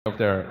of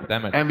their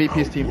damage.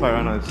 MVP's teamfight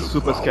right now is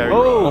super scary.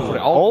 Oh,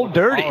 all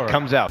dirty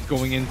comes out.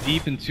 Going in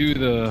deep into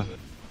the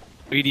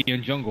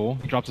Radiant jungle,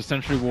 he drops a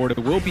sentry ward. It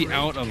will be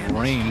out of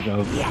range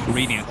of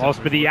Radiant.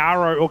 Lost with the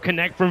arrow will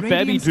connect from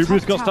Febby.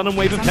 Dubu's got stun and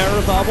wave of terror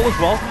available as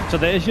well. So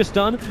there's your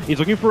stun. He's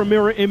looking for a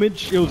mirror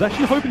image. He was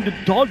actually hoping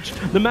to dodge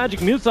the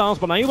magic missiles,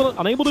 but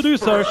unable to do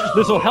so.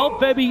 This will help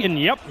Febby, and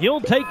yep,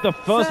 he'll take the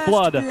first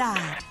blood.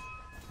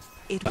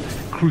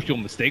 Crucial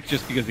mistake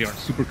just because they aren't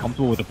super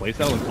comfortable with the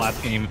playstyle. In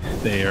last game,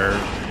 they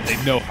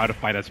know how to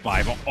fight as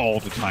 5 all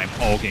the time,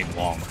 all game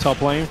long.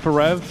 Top lane for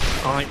Rev.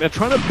 They're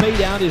trying to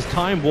bait out his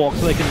time walk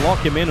so they can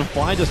lock him in and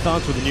fly to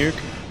stance with a nuke.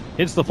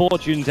 Hits the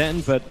Fortune's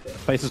end, but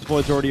Face's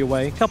Void's already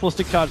away. A couple of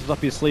stick charges up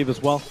his sleeve as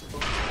well.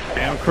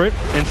 Down crit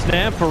and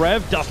snare for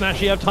Rev. Doesn't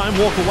actually have time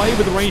walk away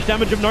with the range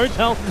damage of no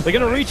tell. They're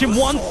going to reach him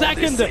 1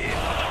 second.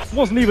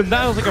 Wasn't even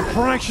that, it was like a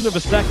fraction of a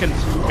second.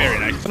 Very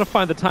nice. Gonna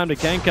find the time to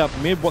gank up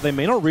mid. What they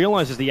may not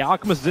realize is the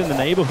Alchemist is in the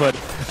neighborhood.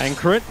 And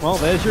crit, well,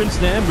 there's your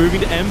ensnare,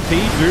 moving to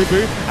MP,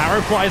 Dubu. Arrow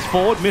flies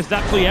forward, missed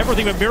absolutely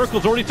everything, but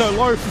Miracle's already so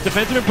low.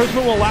 Defensive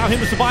imprisonment will allow him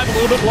to survive a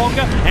little bit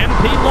longer.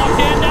 MP locked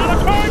in, down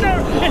a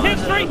corner! It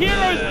hits 3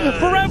 heroes!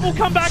 Forever will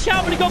come back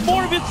out, but he got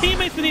more of his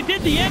teammates than he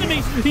did the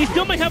enemy. He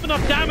still may have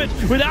enough damage.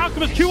 With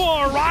Alchemist 2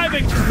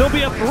 arriving, there'll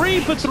be a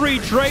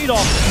 3-for-3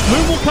 trade-off.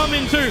 Moon will come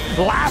in too,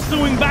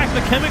 lassoing back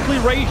the chemically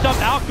raged up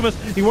Alchemist.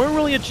 He won't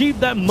really achieve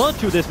that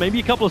much with this, maybe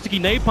a couple of sticky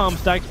napalm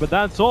stacks, but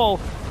that's all.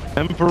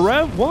 And for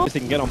Rev, well, they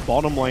can get on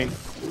bottom lane.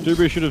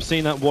 Dubu should have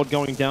seen that ward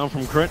going down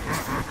from crit.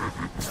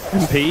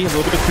 MP, a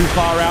little bit too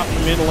far out in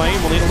the mid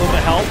lane, we'll need a little bit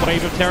of help.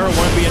 Wave of Terror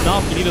won't be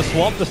enough. You need to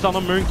swap the stun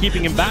on Moon,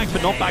 keeping him back,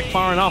 but not back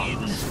far enough.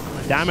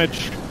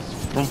 Damage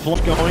from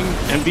Flop going.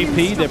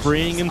 MVP, they're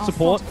bringing in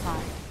support.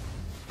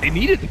 They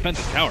need to defend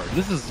the tower.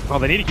 This is... Oh,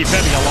 they need to keep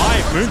Febby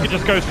alive. Moon can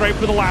just go straight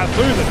for the last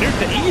move. The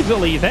nukes are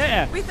easily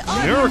there.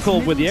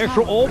 Miracle with the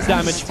extra orb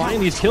damage, finding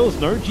these kills.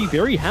 No-G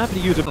very happy to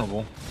use it.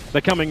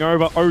 They're coming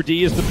over. OD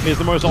is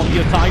the most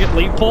obvious target.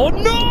 Leap forward.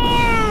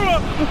 No!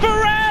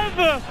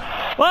 Forever!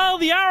 Well,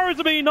 the arrows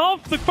are being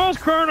off. The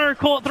first chrono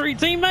caught 3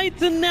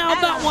 teammates, and now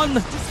that one,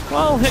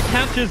 well, it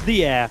catches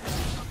the air.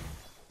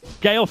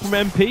 Gale from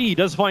MP, he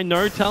does find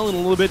no tell and a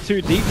little bit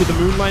too deep with the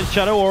Moonlight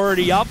Shadow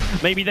already up.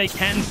 Maybe they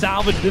can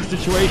salvage this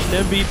situation.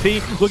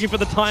 MVP looking for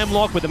the time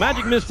lock with the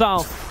magic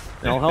missile.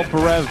 That'll help for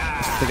Rev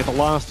to get the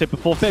last hit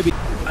before Febby.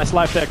 Nice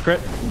life there, crit.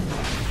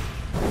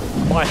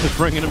 Life is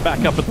bringing him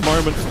back up at the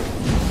moment.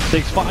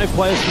 Takes 5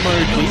 players from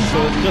OG,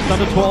 so it's just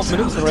under 12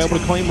 minutes. They're able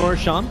to claim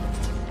Roshan,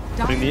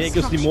 putting the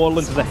Aegis Immortal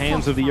into the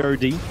hands of the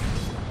OD.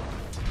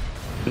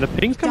 And the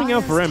ping's coming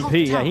out for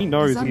MP. Yeah, he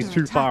knows he's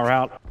too far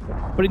out.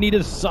 But he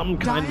needed some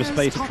kind of a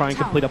space to try and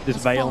complete up this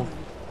Veil,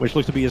 which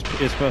looks to be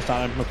his first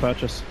item of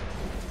purchase.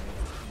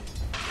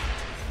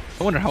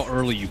 I wonder how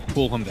early you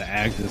pull him to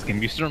Ags this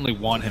game. You certainly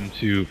want him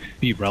to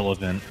be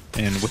relevant,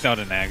 and without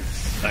an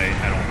Ags,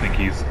 I don't think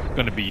he's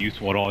going to be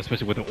useful at all,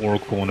 especially with the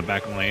Oracle in the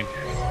back lane.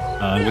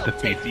 With the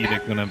Fate's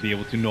Edict, going to be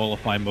able to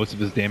nullify most of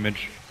his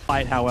damage.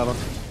 Fight, however.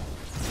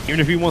 Even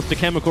if he wants to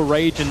Chemical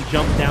Rage and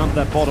jump down to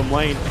that bottom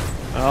lane.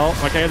 Oh,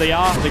 okay, they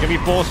are. They're going to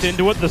be forced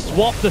into it. The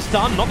swap, the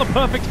stun, not the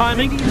perfect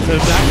timing.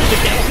 There's actually the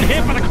Gelston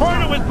here, but the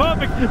chrono is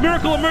perfect.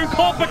 Miracle and Moon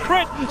caught for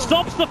crit.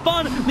 Stops the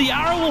fun. The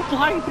arrow will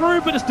fly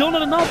through, but it's still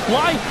not enough.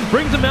 Fly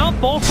brings him out.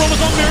 False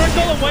promise on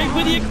Miracle and wait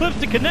for the Eclipse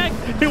to connect.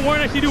 It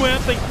won't actually do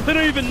anything. They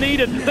don't even need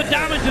it. The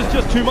damage is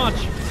just too much.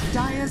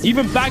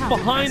 Even back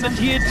behind the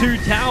tier 2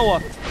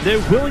 tower,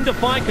 they're willing to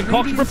fight.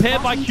 Concoction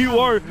prepared by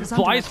QO.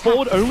 Flies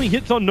forward, only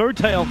hits on No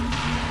Tail.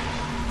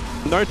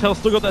 No Tail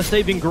still got that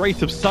saving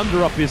grace of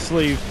Sunder up his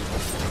sleeve.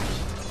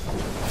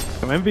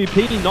 So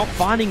MVP not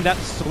finding that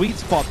sweet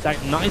spot,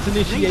 that nice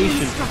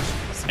initiation.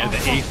 And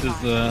the ace is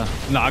the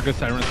Naga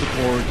Siren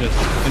support,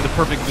 just in the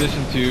perfect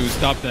position to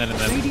stop that, and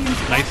then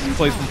nice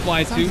place from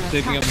Fly too,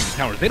 saving up the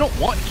towers. They don't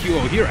want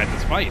QO here at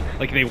this fight.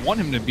 Like, they want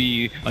him to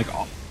be like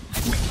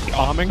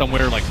Farming?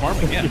 Somewhere like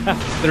farming, yeah.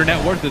 Their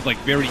net worth is like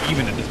very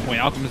even at this point.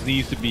 Alchemist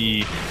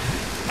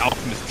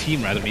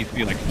team rather needs to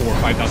be like 4,000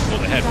 or 5,000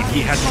 gold ahead, but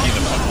he has to be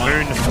the front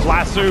line. Moon,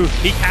 lasso,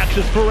 he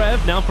catches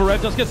Forev. Now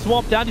Forev does get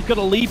swapped out. He's got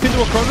to leap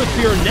into a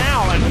Chronosphere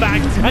now, in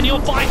fact, and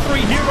he'll fight 3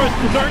 heroes.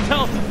 No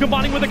Tell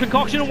combining with a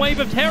Concoction and Wave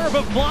of Terror,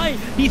 but Fly,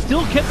 he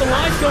still kept the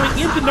life going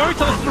into No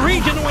Tell. 3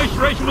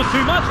 generation was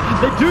too much.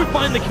 They do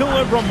find the kill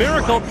over on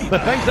Miracle,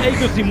 but thanks to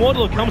Aegis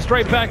Immortal, it'll come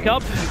straight back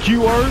up.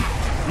 QO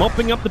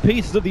mopping up the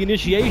pieces of the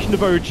initiation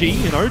of OG,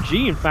 and OG,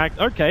 in fact,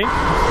 okay,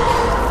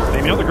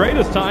 maybe not the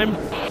greatest time.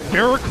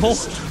 Miracle.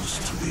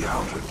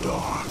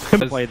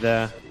 Played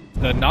there.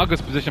 The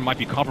Naga's position might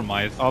be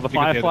compromised. Oh, the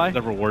Firefly?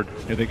 The reward.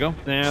 Here they go.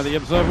 Now the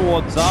Observer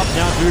Ward's up.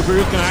 Now Dubu's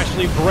going to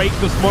actually break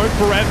the smoke.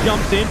 Forev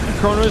jumps in.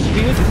 Chrono's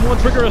Spears didn't want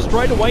to trigger her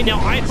straight away. Now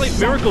Isolate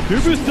Miracle.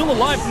 Dubu's still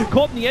alive.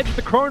 Caught in the edge of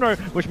the Chrono,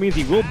 which means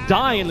he will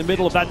die in the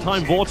middle of that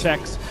time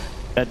vortex.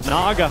 At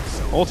Naga,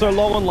 also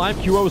low on life.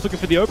 QO was looking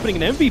for the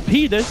opening, and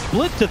MVP, they're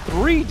split to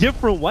 3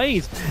 different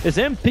ways. As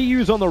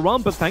MPU's on the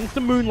run, but thanks to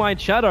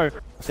Moonlight Shadow,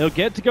 they'll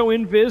get to go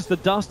invis. The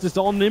dust is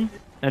on him.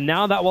 And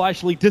now that will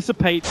actually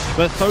dissipate,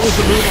 but so does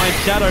the Moonlight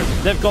Shadow.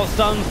 They've got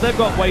stuns, they've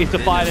got ways to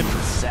fight him.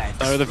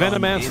 So the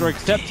Venomancer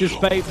accepts his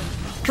fate,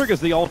 triggers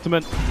the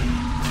ultimate,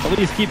 at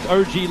least keeps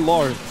OG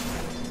low.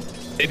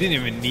 They didn't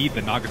even need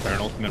the Nagasaren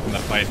ultimate from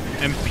that fight.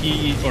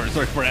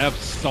 Forev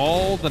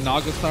saw the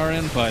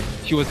Nagasaren, but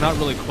she was not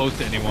really close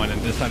to anyone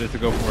and decided to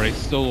go for a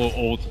solo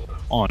ult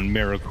on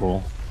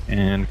Miracle.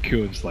 And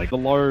Cubes like the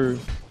low.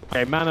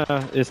 Okay,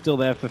 mana is still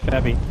there for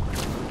Febby,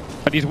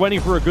 but he's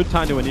waiting for a good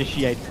time to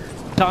initiate.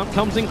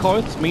 Comes in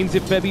close, means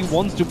if Febby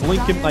wants to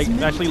blink him, like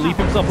actually leap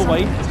himself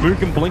away, Moon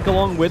can blink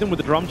along with him with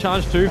the drum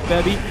charge too.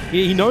 Febby,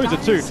 he knows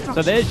it too.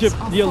 So there's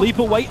your leap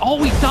away.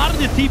 Oh, he started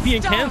his TP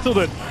and cancelled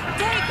it.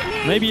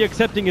 Maybe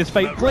accepting his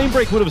fate. Flame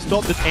Break would have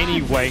stopped it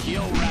anyway. He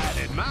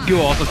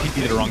also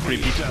TP'd the wrong creep.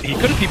 He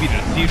could have TP'd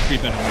the Steve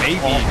creep and maybe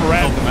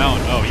helped him out.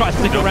 Oh, try to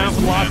stick around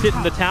for the last hit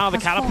in the tower. The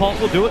catapult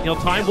will do it. He'll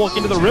time walk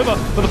into the river.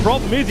 But the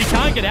problem is he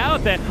can't get out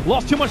of there.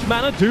 Lost too much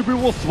mana.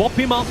 Dubu will swap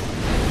him up.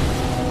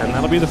 And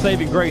that'll be the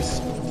saving grace.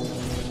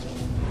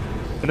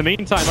 In the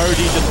meantime, OD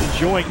just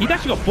enjoying. He's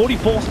actually got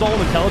 44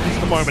 stolen intelligence at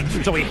the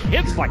moment, so he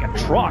hits like a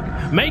truck.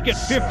 Make it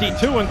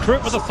 52 and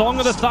crit with the Song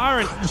of the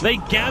Siren. They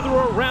gather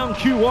around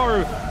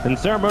QO, and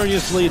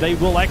ceremoniously they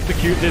will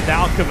execute this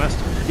Alchemist.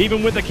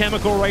 Even with the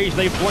Chemical Rage,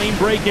 they flame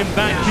break him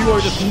back. QO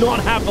does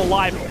not have the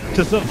life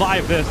to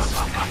survive this.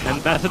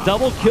 And that's a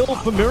double kill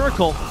for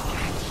Miracle.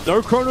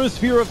 No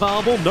Chronosphere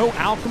available, no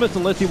Alchemist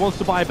unless he wants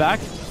to buy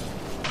back.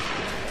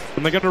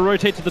 And they're going to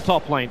rotate to the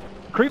top lane.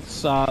 Creeps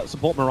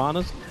support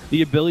Mirana's.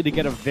 The ability to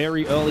get a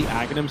very early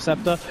Aghanim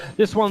Scepter.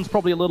 This one's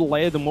probably a little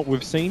later than what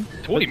we've seen.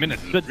 20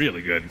 minutes is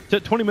really good.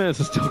 20 minutes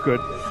is still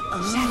good.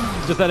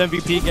 It's just that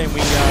MVP game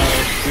we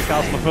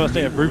cast on the first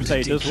day of group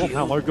stages. Oh,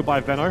 hello, goodbye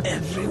Veno.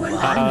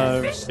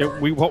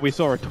 What we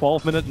saw a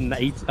 12-minute and a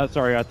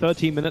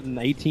 13-minute and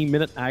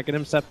 18-minute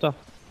Aghanim Scepter.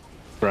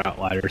 For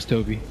outliers,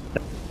 Toby.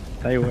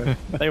 They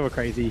were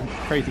crazy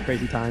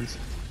times.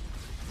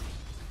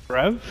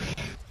 Rev.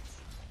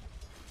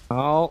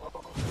 Oh.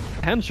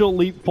 Potential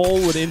leap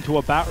forward into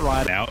a bat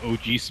ride. Now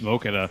OG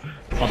Smoke at a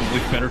possibly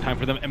better time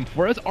for them. And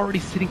Flores already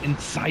sitting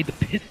inside the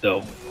pit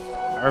though.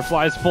 Arrow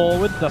flies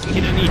forward, doesn't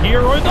hit any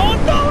heroes.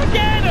 Oh no,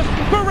 again!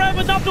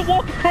 Forever enough to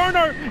walk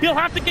Chrono. He'll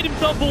have to get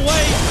himself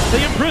away.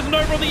 They imprisoned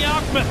over on the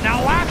Alchemist.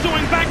 Now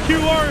lassoing back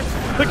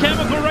QO. The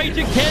Chemical Rage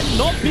again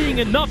not being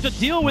enough to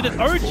deal with its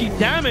OG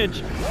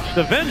damage.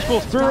 The Vengeful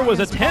Spirit was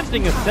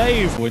attempting a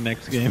save. Boy,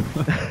 next game.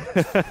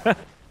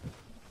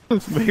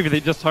 Maybe they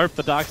just hope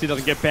the Darkseid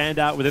doesn't get banned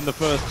out within the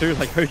first two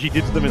like OG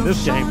did to them in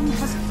this game.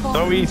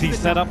 No easy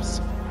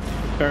setups.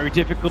 Very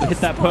difficult to hit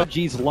that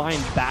PUBG's line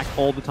back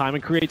all the time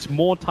and creates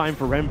more time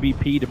for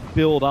MVP to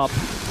build up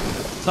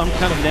some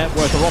kind of net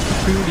worth or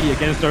opportunity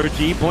against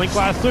OG. Blink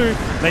Lasso,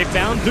 they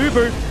found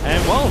Dubu,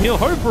 and well, he'll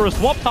hope for a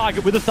swap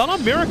target with a stun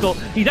on Miracle.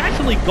 He's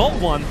actually got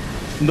one.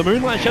 The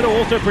Moonlight Shadow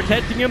also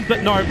protecting him,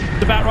 but no,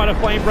 the Batrider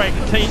Flame Break.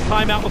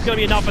 Timeout was going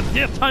to be enough, and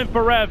this time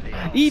for Rev.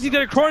 Easy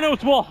to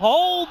Chronos will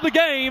hold the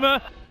game.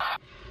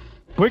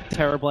 Quick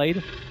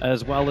Terrorblade,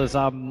 as well as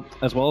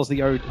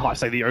the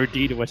OD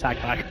to attack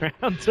back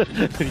around.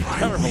 He's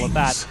terrible at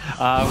that.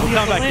 We'll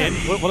come back in.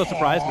 What a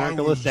surprise!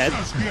 Miracle is dead.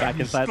 Back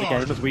inside the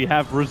game as we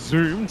have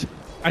resumed.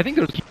 I think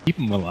they'll keep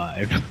him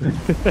alive.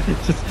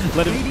 Just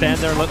let him stand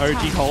there and let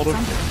OG hold him.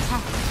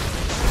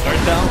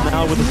 Down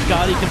now with the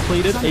Skadi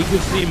completed.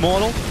 Eagles the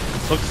Immortal.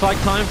 Looks like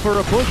time for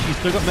a push. He's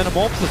still got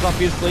Metamorphosis up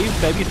his sleeve.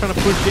 Baby's trying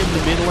to push in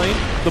the mid lane.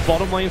 The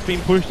bottom lane's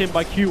been pushed in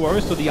by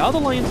QO, so the other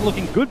lane's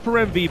looking good for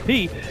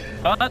MVP.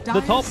 But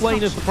the top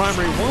lane is the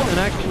primary one, and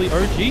actually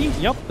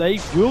OG, yep, they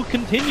will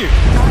continue.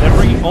 They're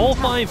bringing all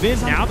 5 in.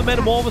 Now the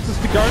Metamorphosis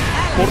to go.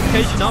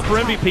 Fortification up for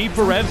MVP.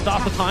 For Rev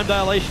starts the time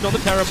dilation on the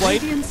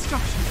Terrorblade.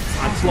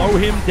 And slow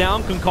him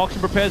down.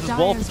 Concoction prepares as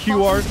well for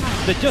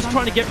QO. They're just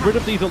trying to get rid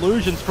of these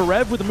illusions.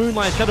 Forev with the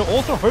Moonlight Shadow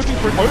also hoping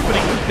for an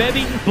opening.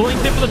 Bevy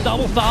blinks in for the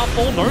double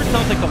starfall. No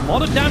time takes a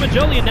lot of damage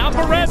early. And now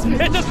Forev,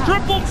 it's a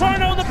triple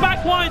Chrono on the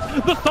back lines.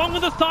 The Song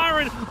of the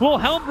Siren will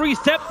help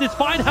reset this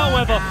fight,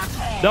 however.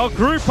 They'll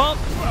group up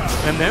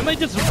and then they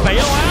just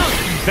bail out.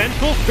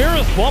 Vengeful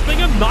Spirit swapping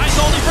him. Nice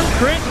only from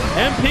Crit.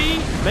 MP,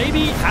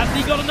 maybe, has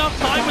he got enough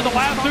time with the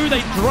last two?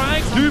 They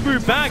drag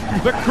Dubu back.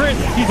 But Crit,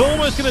 he's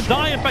almost going to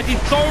die. In fact,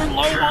 he's so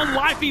low on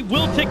life, he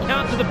will tick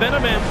out to the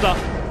Venomancer.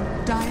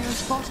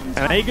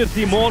 And Aegis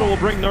the Immortal will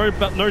bring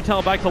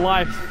No-Tail back to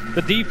life.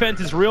 The defense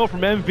is real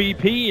from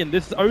MVP, and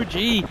this OG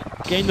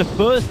gained the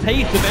first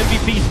taste of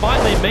MVP's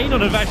fight. They may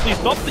not have actually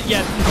stopped it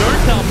yet.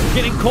 No-Tail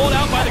getting caught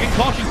out by the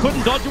concoction,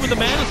 couldn't dodge it with the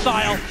Mana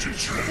Style.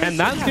 And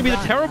that's going to be the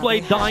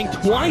Terrorblade dying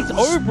twice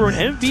over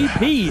an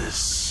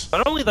MVP.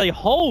 Not only they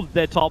hold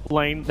their top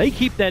lane, they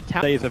keep their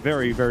tower. Days are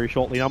very, very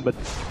shortly numbered.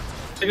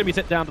 They're going to be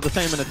set down to the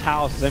same in the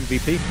towers as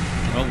MVP.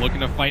 Well, looking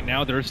to fight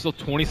now. There's still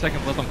 20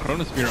 seconds left on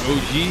Chronosphere.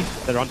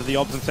 OG. They're onto the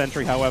Obstinate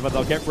Sentry, however.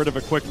 They'll get rid of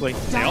it quickly.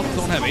 They also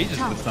don't have Aegis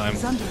this time.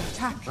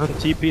 The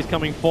TP's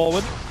coming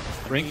forward.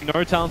 Bringing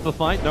no talent to the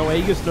fight. No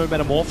Aegis, no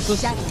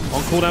Metamorphosis.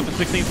 On cooldown for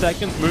 16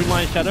 seconds.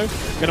 Moonlight Shadow.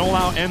 Going to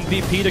allow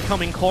MVP to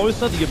come in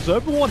closer. The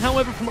Observer Ward,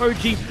 however, from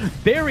OG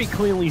very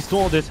clearly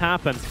saw this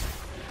happen.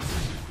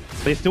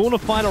 They still want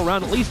to fight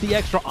around at least the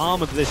extra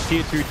armor that this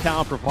tier 2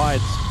 tower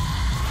provides.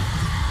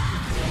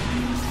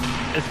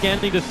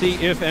 scanning to see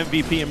if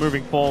MVP are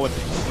moving forward,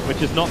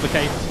 which is not the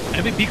case.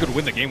 MVP could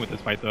win the game with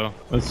this fight, though.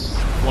 This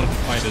one of the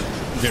fight is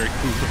very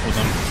crucial for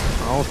them.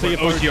 I'll see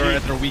if OG are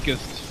at their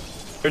weakest.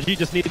 OG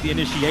just needed the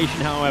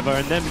initiation, however,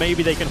 and then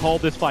maybe they can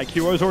hold this fight.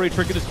 Kuro's already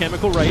triggered his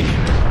chemical rage.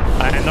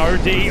 And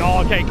OD,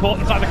 okay, caught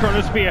inside the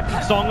Chronosphere.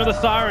 Song of the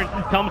Siren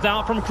comes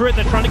out from Crit.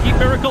 They're trying to keep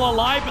Miracle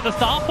alive, but the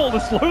Starfall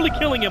is slowly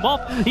killing him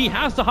off. He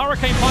has to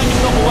Hurricane find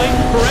himself away.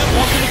 Forever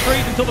watching the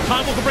trees until the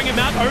time will bring him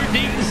out. OD,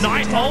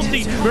 nice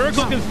ulti.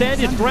 Miracle can stand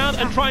his ground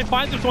and try and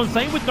fight this one.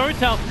 Same with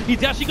Notal.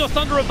 He's actually got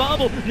Thunder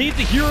available. Needs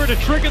a hero to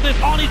trigger this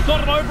on. He's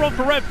got it over on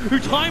Forev, who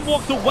time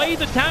walks away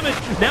the damage.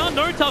 Now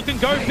Notal can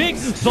go big,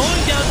 slowing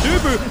down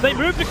Dubu. They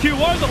move to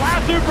QO. The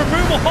last Dubu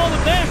removal hold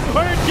it there.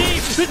 OG,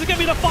 this is going to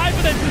be the fight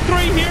for them.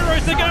 3 heroes.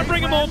 They're going to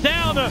bring them all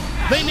down.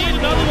 They need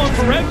another one.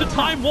 Forever to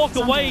time walk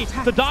away.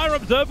 The Dire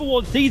Observer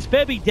Ward sees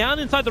Febby down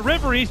inside the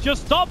river. He's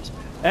just stopped.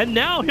 And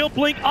now he'll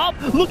blink up,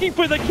 looking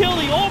for the kill.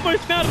 He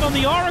almost found it on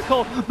the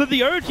Oracle, but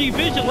the OG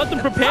vision let them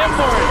prepare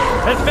for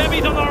it. As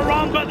Febby's on the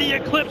run, but the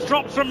Eclipse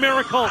drops from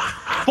Miracle.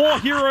 4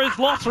 heroes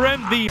lost for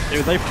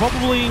MV. They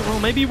probably, well,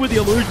 maybe with the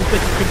illusions they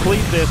can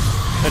complete this.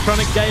 They're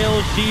trying to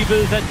Gale,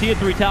 Shivas, that tier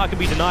 3 tower can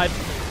be denied.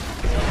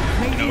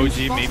 And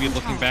OG maybe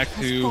looking back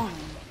to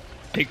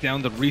take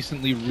down the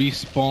recently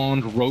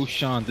respawned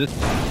Roshan. This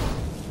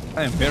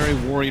I am very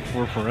worried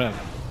for Forever.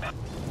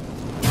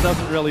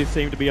 Doesn't really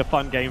seem to be a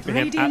fun game for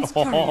him at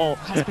all.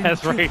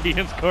 As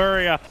Radiance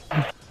Courier.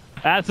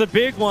 That's a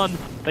big one.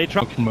 They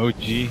try from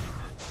OG.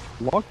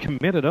 Log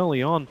committed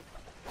early on.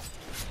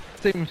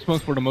 Saving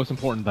smokes for the most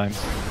important times.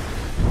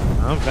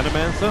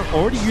 Venomancer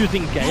already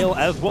using Gale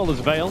as well as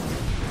Veil.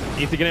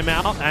 Needs to get him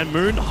out, and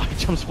Moon, he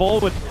jumps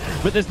forward.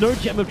 But there's no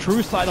Gem of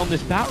True Sight on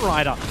this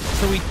Batrider,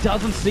 so he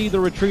doesn't see the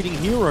retreating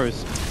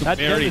heroes. That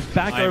Gem is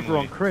back over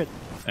on Crit.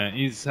 And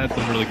he's had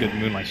some really good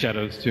Moonlight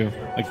Shadows too.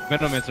 Like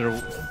Venomancer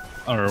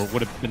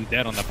would have been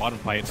dead on that bottom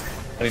fight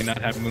had he not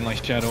had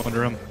Moonlight Shadow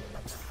under him.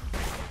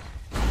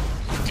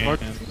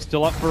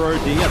 Still up for OD.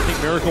 I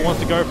think Miracle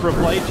wants to go for a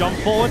blade. Jump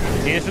forward.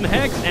 Instant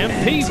Hex.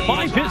 MP.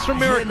 5 hits from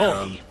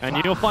Miracle.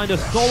 And you'll find a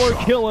solo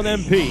kill on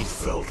MP.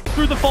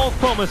 Through the false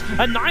promise.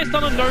 A nice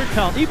stun on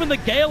Notal. Even the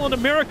Gale on a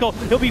Miracle.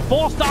 He'll be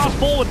 4 stars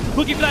forward.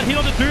 Looking for that hit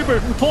on the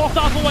Dubu. 4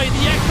 stars away.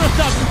 The extra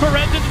stun.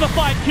 Perez into the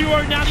fight.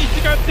 QO now needs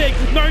to go big.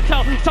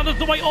 Notal stuns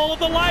away all of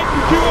the life.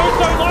 QO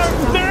so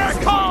low.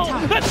 Miracle.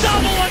 The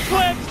double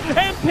eclipse.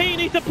 MP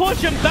needs to push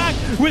him back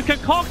with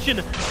Concoction.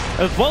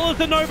 As well as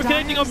the Nova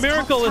connecting on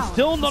Miracle is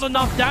still not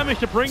enough damage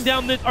to bring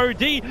down this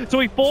OD, so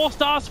he 4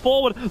 stars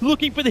forward,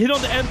 looking for the hit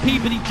on the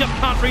MP, but he just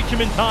can't reach him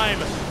in time.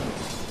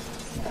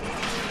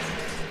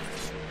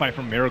 Fight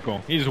from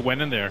Miracle. He just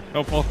went in there.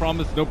 No false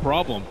promise, no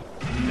problem.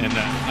 And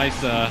nice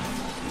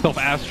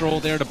self-astral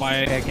there to buy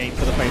a game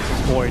for the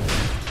Faceless Void.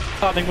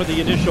 Starting with the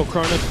initial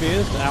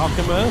Chronospheres,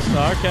 Alchemist,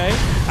 okay.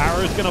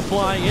 Arrow's gonna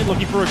fly in,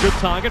 looking for a good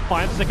target.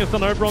 5 seconds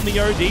on over on the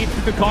OD.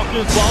 Concoction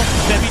as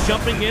well. Debbie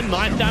jumping in,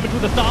 nice damage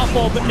with the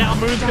Starfall, but now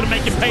Moon's gonna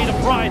make him pay the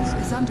price.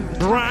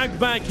 Dragged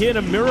back in,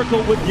 a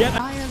Miracle with yet.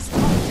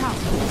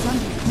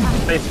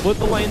 They split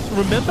the lanes.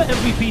 Remember,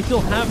 MVP still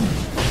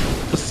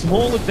have a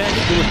small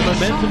advantage. There was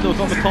momentum that was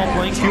on the top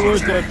lane.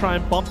 Kuro's gonna try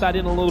and bump that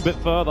in a little bit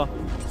further.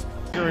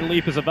 And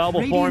Leap is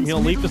available for him. He'll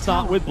leap to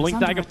start with, Blink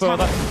Dagger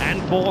further, and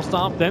forced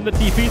up. Then the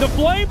TP, the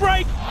Flame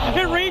Break!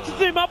 It reaches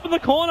him up in the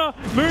corner.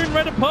 Moon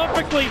read it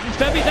perfectly.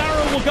 Febby's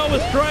arrow will go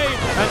astray,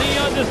 and he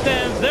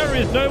understands there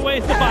is no way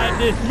to survive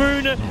this.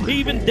 Moon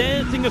even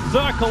dancing a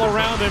circle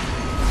around him.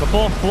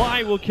 Before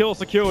Fly will kill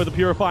Secure with the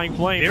Purifying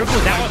Flame.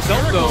 Miracle's now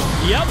itself though.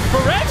 Yep,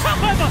 correct.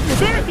 However,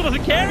 Miracle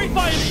doesn't carry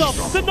by himself.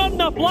 There's not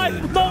enough life.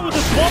 Not with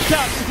the swamp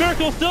out.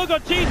 Miracle still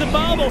got cheese and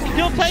marble.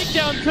 He'll take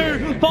down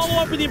 2. Follow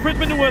up with the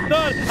imprisonment into a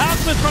 3rd.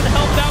 Alchemist trying to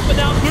help out, but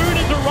now Moon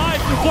has arrived.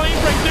 Flame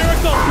break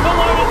Miracle. The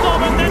Lotus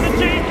Orb and then the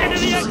cheese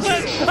into the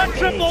Eclipse. A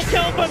triple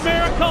kill for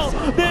Miracle.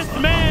 This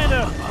man,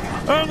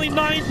 only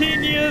 19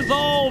 years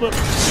old,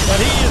 but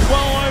he is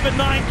well over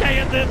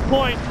 9k at this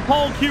point.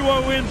 Whole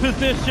QO in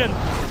position.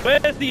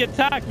 Where's the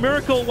attack?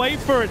 Miracle, wait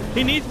for it.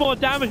 He needs more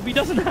damage, but he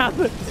doesn't have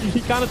it. He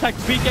can't attack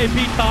the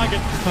BKB target.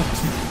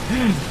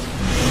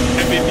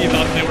 MVP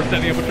thought they were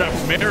setting up a trap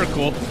for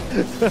Miracle.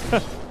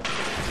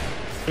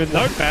 With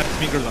no fast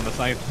fingers on the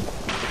side.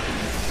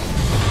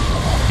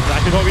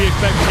 Exactly what we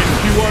expect from him.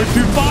 QO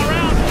too far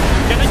out.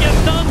 Gonna get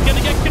stunned,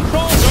 gonna get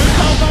controlled.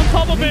 Notal's on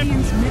top of him.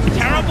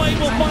 Terrorblade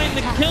will find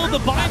the kill. The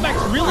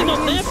buyback's really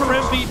not there for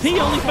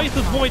MVP. Only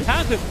Faceless Void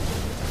has it.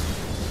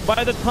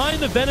 By the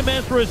time the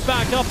Venomancer is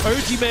back up,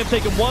 OG may have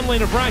taken 1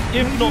 lane of rack,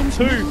 if not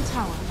 2.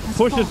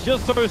 Push is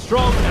just so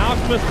strong.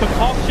 Alchemist,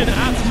 Concoction,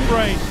 Acid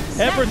Spray.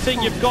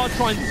 Everything you've got,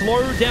 try and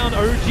slow down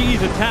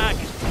OG's attack.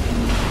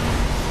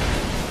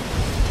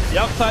 The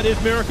upside is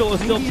Miracle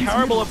is still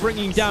terrible at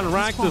bringing down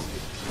Raxus.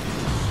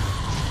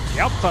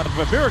 The upside of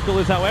a Miracle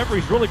is, however,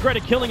 he's really great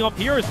at killing off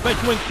heroes,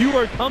 especially when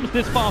QO comes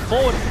this far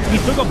forward.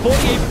 He's still got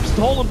 48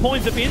 stolen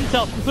points of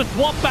intel. The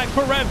swap back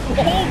for Rev,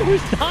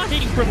 almost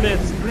dying from this.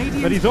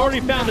 But he's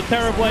already found a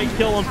Terrorblade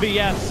kill on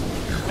VS.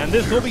 And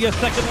this will be a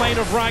second lane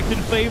of Racked in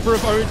favor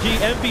of OG.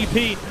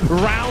 MVP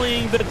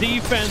rallying the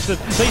defenses.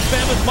 They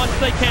spam as much as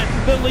they can.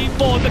 The lead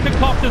forward, the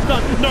concoct is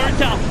done. No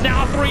tell.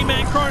 Now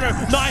three-man chrono.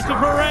 Nice for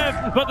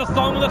Rev, but the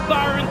song of the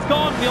siren's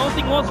gone. The only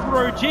thing lost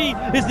for OG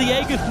is the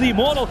Aegis to the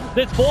Immortal.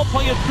 There's 4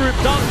 players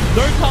grouped up.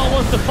 No tell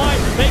wants to fight.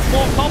 Make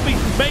more copies.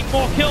 Make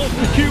more kills.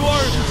 QO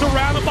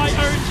surrounded by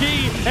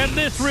OG. And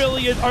this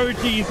really is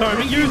OG's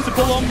home. It used to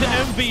belong to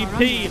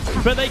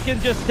MVP, but they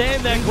can just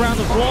stand their ground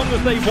as long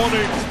as they want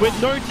to. With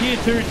no tier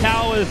 2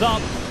 towers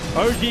up,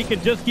 OG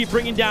can just keep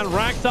bringing down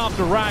racks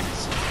after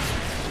racks.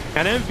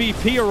 And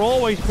MVP are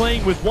always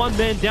playing with 1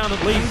 man down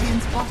at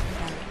least.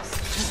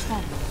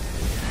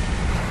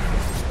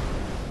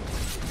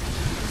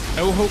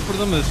 No hope for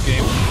them this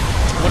game.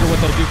 Wonder what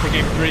they'll do for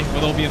game 3.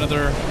 Will there be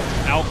another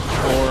Alk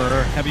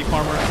or heavy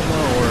farmer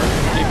similar, or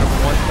game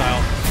number 1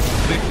 style?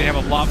 I think they have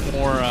a lot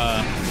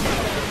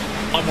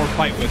more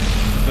fight with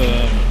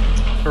the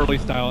early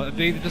style.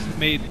 They just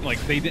made, like,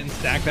 they didn't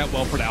stack that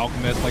well for the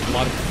Alchemist, like a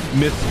lot of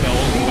missed spells.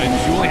 When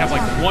you only have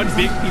like one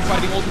big team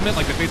fighting ultimate,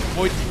 like the Faith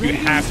Void, you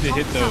have to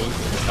hit those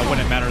when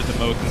it matters the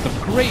most. And some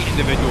great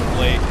individual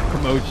play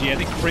from OG. I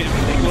think Freight in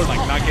particular,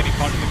 like not getting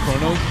caught in the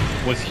chronos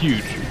was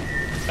huge.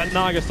 That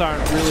Naga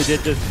Siren really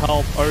did just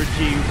help OG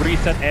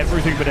reset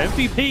everything, but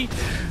MVP,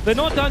 they're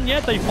not done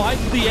yet. They fight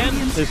to the end.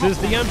 This is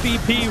the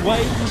MVP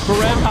way.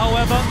 Rev,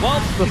 however, well,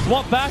 the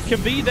swap back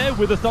can be there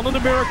with the Summon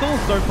of Miracles,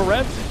 so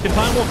Rev can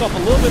try and walk off a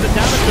little bit of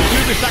damage, but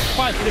Juju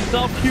sacrificing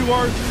himself.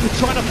 QO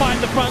trying to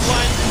find the front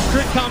line.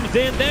 Crit comes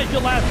in. There's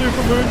your last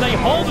Super Moon. They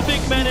hold the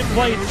big man in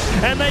place,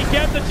 and they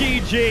get the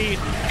GG.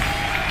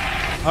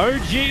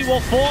 OG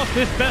will force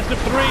this best of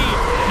 3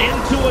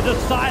 into a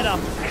decider.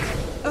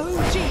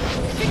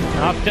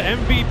 After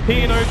MVP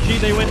and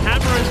OG, they went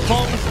hammer and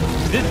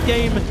tongs. This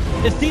game,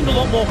 it seemed a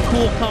lot more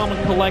cool, calm,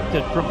 and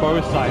collected from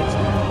both sides.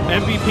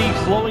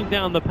 MVP slowing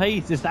down the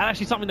pace. Is that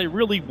actually something they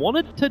really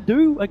wanted to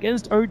do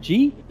against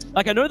OG?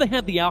 Like, I know they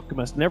had the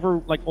Alchemist,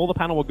 never, like, all the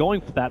panel were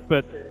going for that,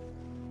 but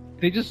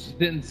they just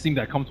didn't seem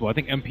that comfortable. I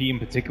think MP in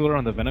particular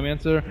on the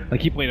Venomancer,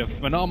 like he played a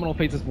phenomenal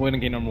Faceless Void in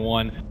game number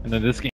 1, and then this game